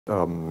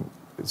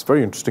It's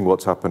very interesting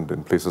what's happened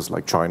in places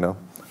like China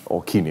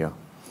or Kenya.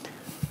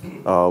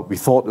 We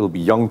thought it'll be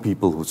young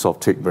people who sort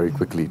of take very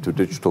quickly to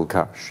digital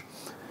cash.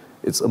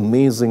 It's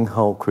amazing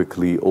how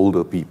quickly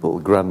older people,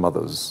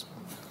 grandmothers,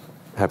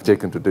 have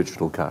taken to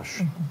digital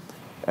cash.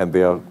 And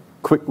they are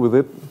quick with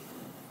it,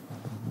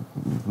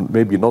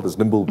 maybe not as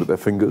nimble with their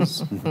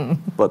fingers,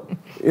 but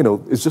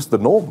it's just the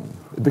norm.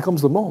 It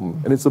becomes the norm.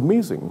 And it's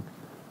amazing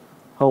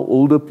how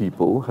older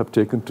people have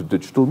taken to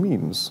digital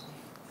means.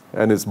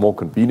 And it's more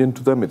convenient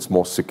to them, it's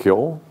more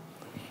secure.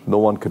 No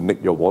one can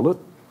nick your wallet.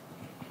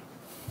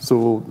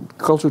 So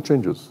culture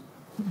changes.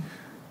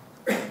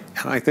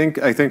 I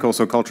think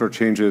also culture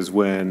changes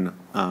when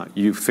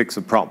you fix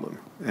a problem.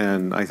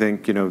 And I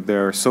think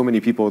there are so many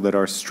people that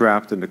are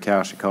strapped in the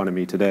cash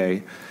economy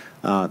today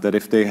that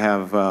if they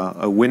have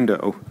a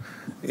window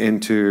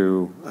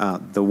into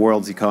the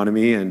world's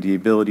economy and the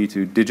ability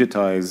to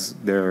digitize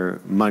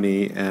their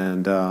money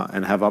and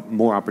have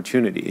more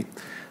opportunity,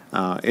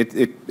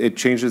 it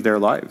changes their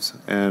lives.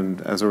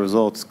 And as a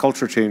result,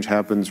 culture change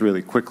happens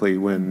really quickly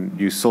when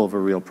you solve a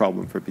real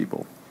problem for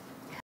people.